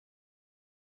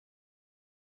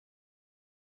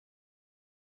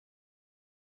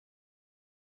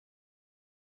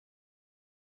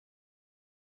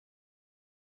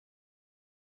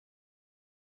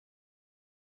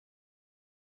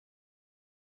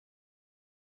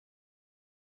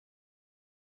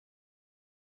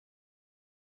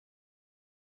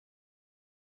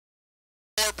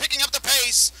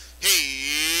race.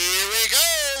 Here we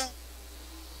go.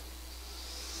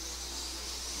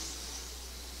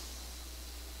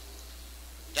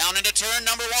 Down into turn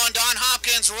number 1, Don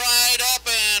Hopkins right up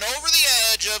and over the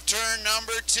edge of turn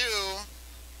number 2.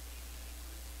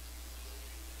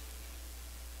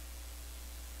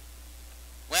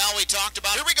 Well, we talked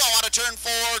about, here we go, out of turn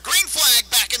 4, green flag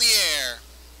back in the air.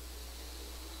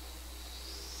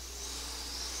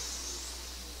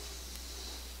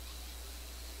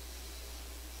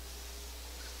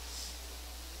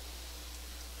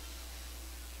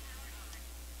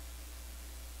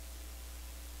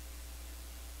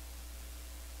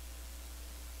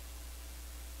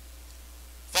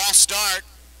 False start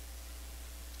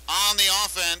on the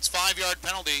offense, 5-yard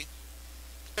penalty,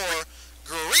 or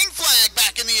green flag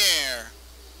back in the air.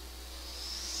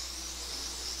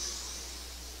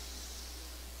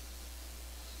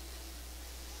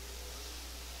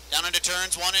 Down into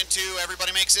turns 1 and 2,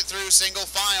 everybody makes it through single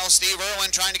file. Steve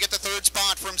Irwin trying to get the 3rd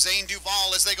spot from Zane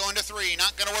Duval as they go into 3.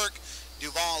 Not going to work.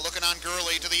 Duval looking on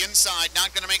Gurley to the inside.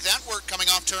 Not going to make that work coming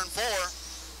off turn 4.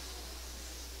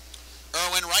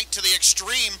 Irwin right to the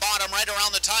extreme bottom, right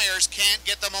around the tires. Can't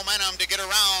get the momentum to get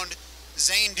around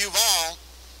Zane Duval.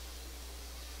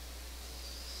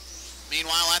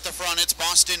 Meanwhile, at the front, it's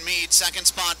Boston Mead. 2nd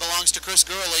spot belongs to Chris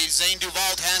Gurley. Zane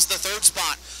Duval has the 3rd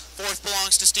spot. 4th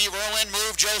belongs to Steve Irwin.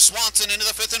 Move Joe Swanson into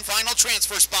the 5th and final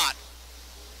transfer spot.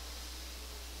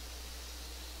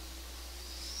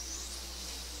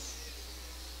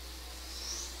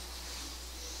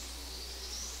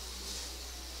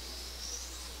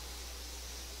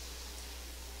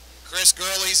 Chris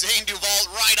Gurley, Zane Duval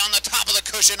right on the top of the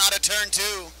cushion out of turn 2.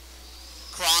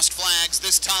 Crossed flags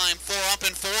this time, 4 up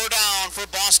and 4 down for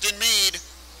Boston Mead.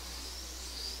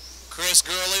 Chris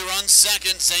Gurley runs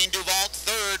 2nd, Zane Duval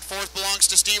 3rd, 4th belongs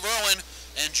to Steve Irwin,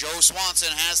 and Joe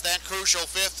Swanson has that crucial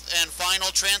 5th and final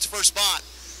transfer spot.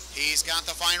 He's got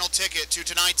the final ticket to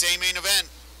tonight's A-main event.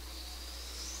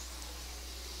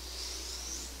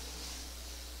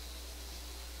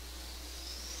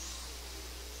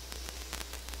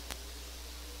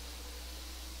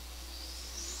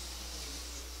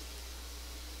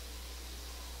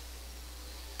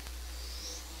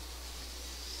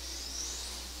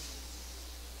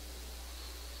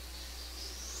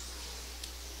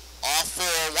 Off 4,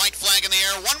 white flag in the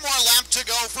air, 1 more lap to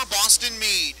go for Boston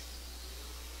Mead.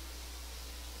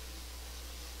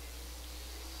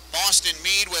 Boston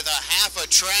Mead with a half a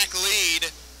track lead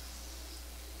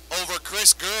over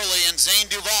Chris Gurley and Zane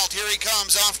Duval. Here he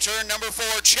comes off turn number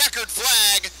 4, checkered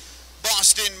flag.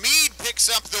 Boston Mead picks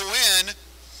up the win.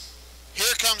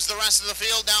 Here comes the rest of the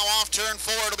field now off turn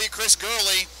 4. It'll be Chris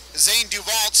Gurley, Zane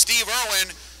Duval, Steve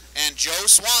Irwin, and Joe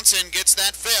Swanson gets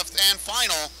that 5th and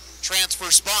final transfer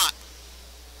spot.